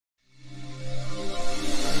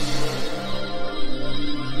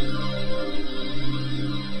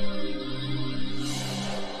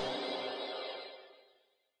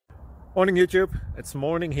Morning YouTube, it's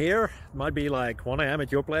morning here. It might be like 1 a.m.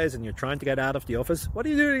 at your place and you're trying to get out of the office. What are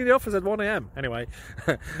you doing in the office at 1 a.m? Anyway,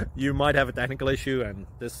 you might have a technical issue and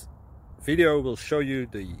this video will show you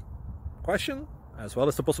the question as well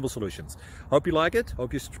as the possible solutions. Hope you like it,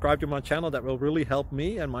 hope you subscribe to my channel. That will really help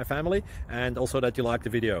me and my family, and also that you like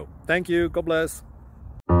the video. Thank you, God bless.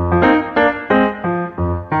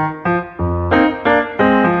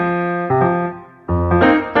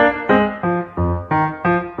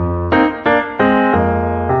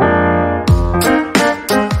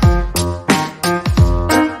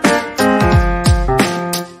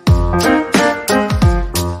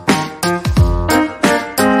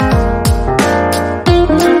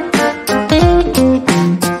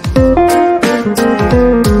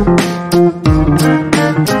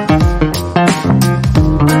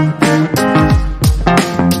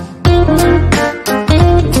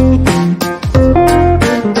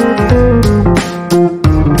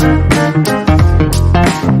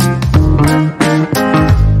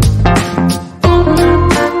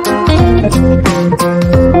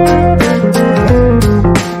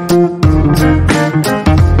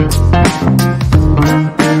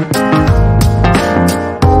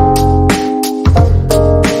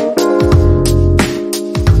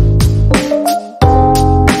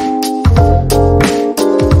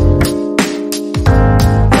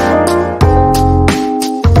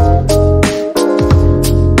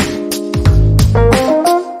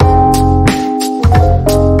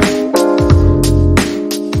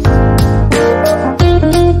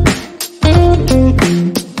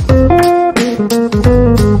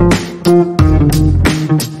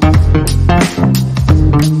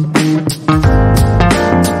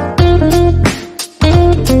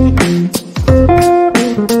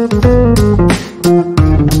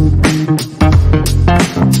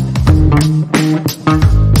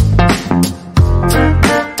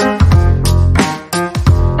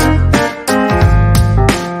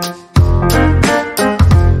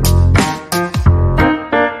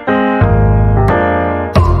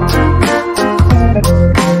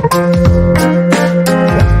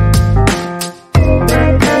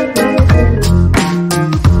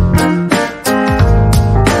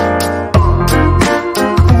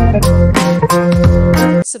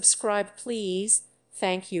 Subscribe, please.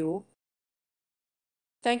 Thank you.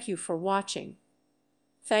 Thank you for watching.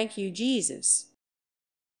 Thank you, Jesus.